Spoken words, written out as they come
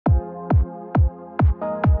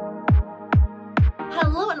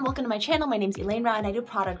Hello and welcome to my channel. My name is Elaine Rau and I do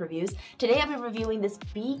product reviews. Today I'll be reviewing this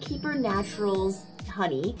Beekeeper Naturals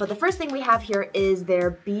honey. But the first thing we have here is their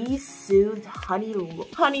Bee Soothed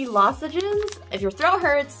honey lozenges. If your throat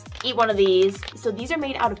hurts, eat one of these. So these are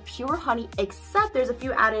made out of pure honey, except there's a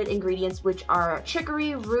few added ingredients, which are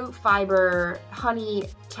chicory, root fiber, honey,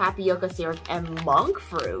 tapioca syrup, and monk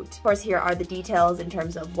fruit. Of course, here are the details in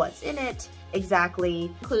terms of what's in it.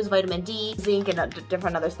 Exactly. Includes vitamin D, zinc, and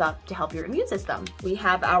different other stuff to help your immune system. We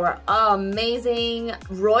have our amazing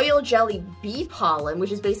royal jelly bee pollen,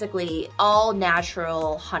 which is basically all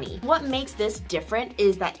natural honey. What makes this different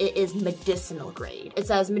is that it is medicinal grade. It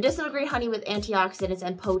says medicinal grade honey with antioxidants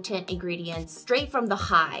and potent ingredients straight from the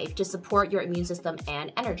hive to support your immune system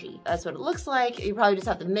and energy. That's what it looks like. You probably just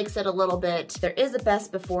have to mix it a little bit. There is a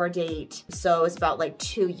best before date, so it's about like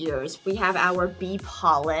 2 years. We have our bee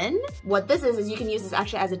pollen. What this is you can use this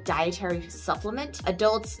actually as a dietary supplement.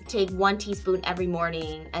 Adults take 1 teaspoon every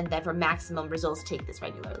morning, and then for maximum results, take this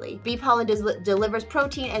regularly. Bee pollen delivers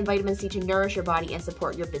protein and vitamin C to nourish your body and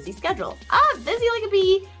support your busy schedule. Busy like a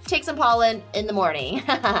bee, take some pollen in the morning.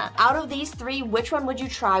 Out of these 3, which one would you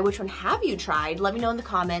try? Which one have you tried? Let me know in the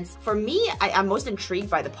comments. For me, I'm most intrigued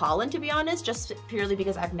by the pollen, to be honest, just purely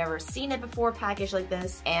because I've never seen it before packaged like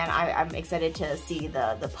this, and I'm excited to see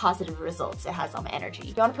the positive results it has on my energy.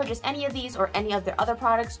 If you want to purchase any of these or any of their other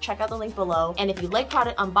products, check out the link below. And if you like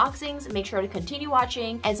product unboxings, make sure to continue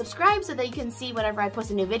watching and subscribe so that you can see whenever I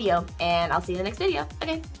post a new video. And I'll see you in the next video.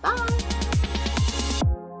 Okay, bye!